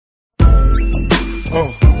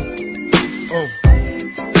Check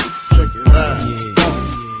it out.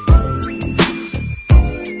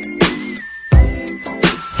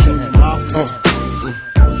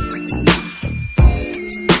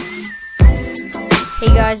 Hey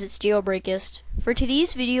guys, it's Jailbreakist. For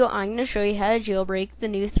today's video, I'm going to show you how to jailbreak the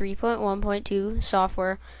new 3.1.2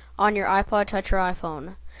 software on your iPod Touch or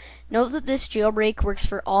iPhone. Note that this jailbreak works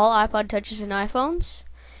for all iPod Touches and iPhones,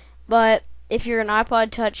 but if you're an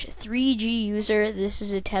iPod Touch 3G user, this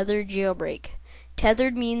is a tethered jailbreak.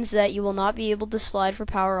 Tethered means that you will not be able to slide for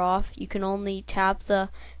power off. You can only tap the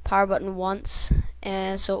power button once,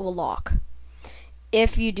 and so it will lock.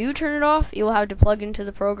 If you do turn it off, you will have to plug into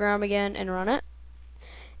the program again and run it.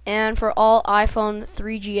 And for all iPhone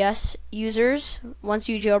 3GS users, once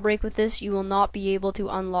you jailbreak with this, you will not be able to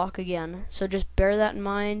unlock again. So just bear that in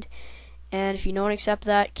mind, and if you don't accept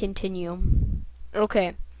that, continue.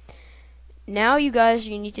 Okay, now you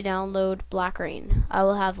need to download Blackra1n. I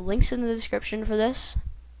will have links in the description for this,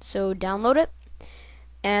 so download it.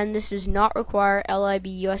 And this does not require LIB,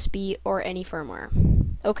 USB, or any firmware.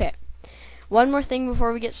 Okay, one more thing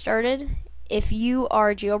before we get started. If you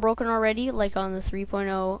are jailbroken already, like on the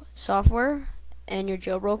 3.0 software, and you're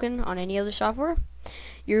jailbroken on any other software,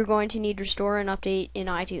 you're going to need restore and update in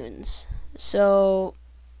iTunes. So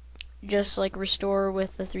just like restore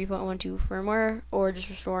with the 3.12 firmware, or just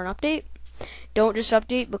restore and update. Don't just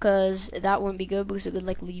update, because that wouldn't be good, because it would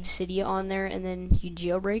like leave Cydia on there and then you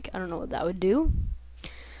jailbreak. I don't know what that would do.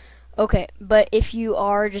 Okay, but if you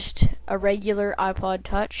are just a regular iPod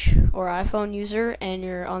Touch or iPhone user and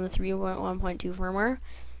you're on the 3.1.2 firmware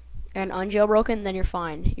and unjailbroken, then you're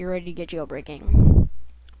fine. You're ready to get jailbreaking.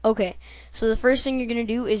 Okay, so the first thing you're going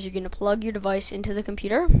to do is you're going to plug your device into the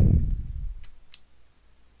computer.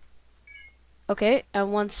 Okay,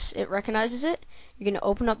 and once it recognizes it, you're going to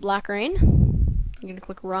open up Blackra1n. You're going to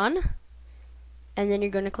click Run, and then you're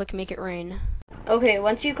going to click Make It Rain. Okay,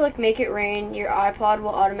 once you click Make It Rain, your iPod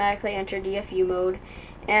will automatically enter DFU mode,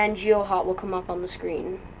 and GeoHot will come up on the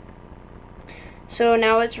screen. So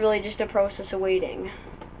now it's really just a process of waiting.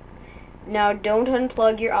 Now don't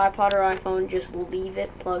unplug your iPod or iPhone, just leave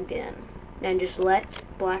it plugged in, and just let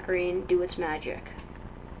Blackra1n do its magic.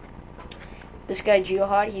 This guy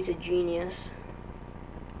GeoHot, he's a genius.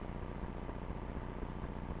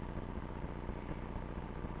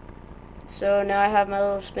 So now I have my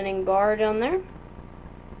little spinning bar down there.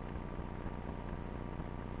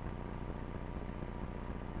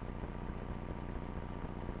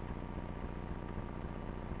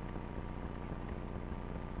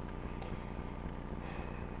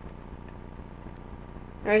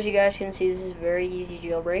 As you guys can see, this is very easy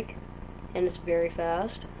jailbreak, and it's very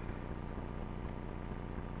fast.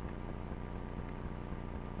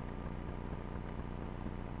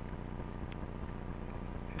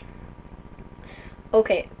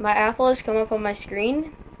 Okay, my apple has come up on my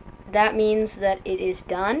screen. That means that it is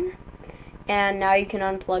done, and now you can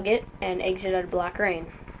unplug it and exit out of Blackra1n.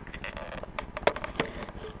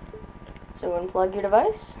 So unplug your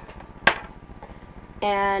device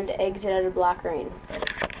and exit out of Blackra1n.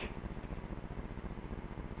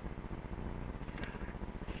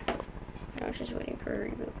 I was just waiting for a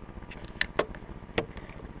reboot.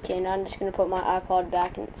 Okay, now I'm just going to put my iPod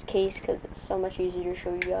back in its case because it's so much easier to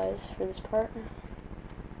show you guys for this part.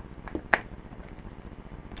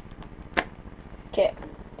 Okay,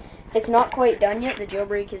 it's not quite done yet. The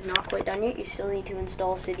jailbreak is not quite done yet. You still need to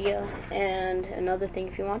install Cydia and another thing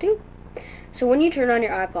if you want to. So when you turn on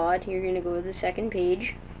your iPod, you're going to go to the second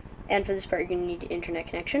page, and for this part you're going to need internet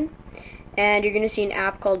connection, and you're going to see an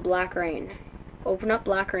app called Blackra1n. Open up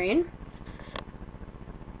Blackra1n.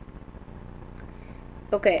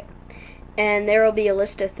 Okay, and there will be a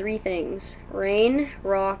list of 3 things: Rain,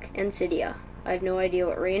 Rock, and Cydia. I have no idea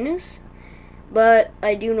what Rain is, but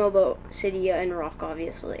I do know about Cydia and Rock,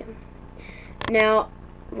 obviously. Now,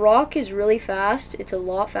 Rock is really fast. It's a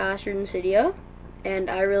lot faster than Cydia, and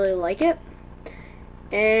I really like it.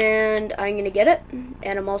 And I'm going to get it,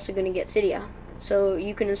 and I'm also going to get Cydia. So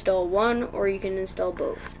you can install one, or you can install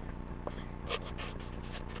both.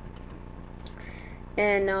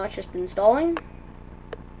 And now it's just installing.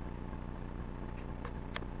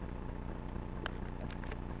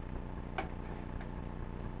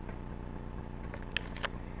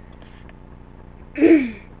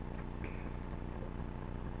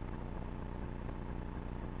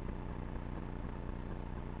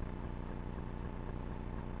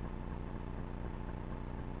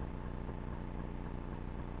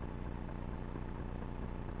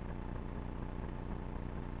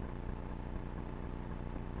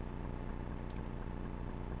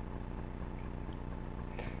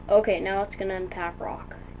 Okay, now it's going to unpack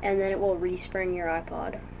Rock, and then it will respring your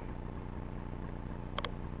iPod.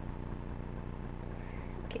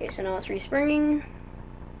 Okay, so now it's respringing.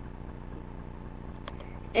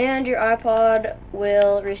 And your iPod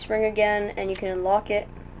will respring again, and you can unlock it.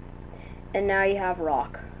 And now you have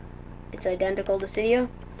rock. It's identical to Cydia.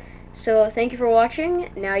 So thank you for watching.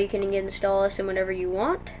 Now you can install this in whatever you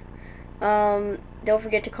want. Don't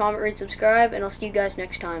forget to comment, rate, subscribe, and I'll see you guys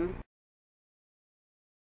next time.